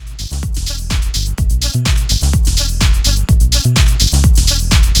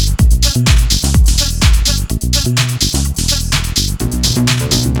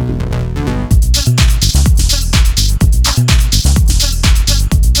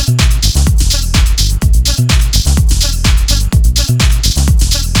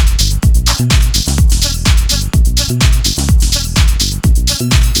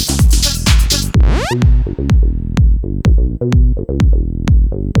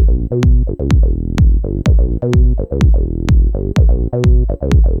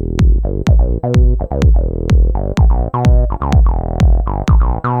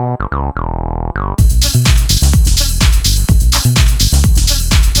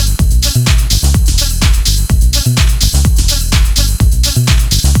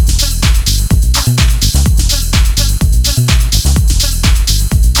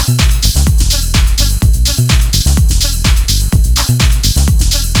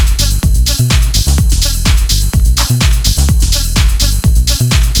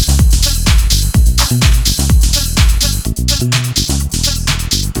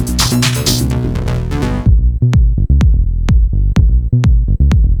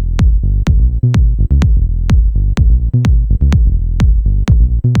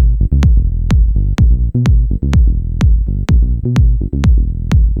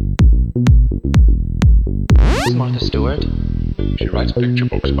She writes picture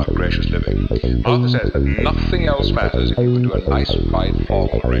books about gracious living. Arthur says that nothing else matters if you can do a nice, quiet,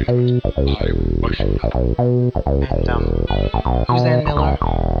 formal arrangement. I worship her. And, who's Ann Miller?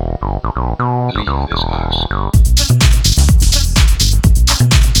 Leave this house.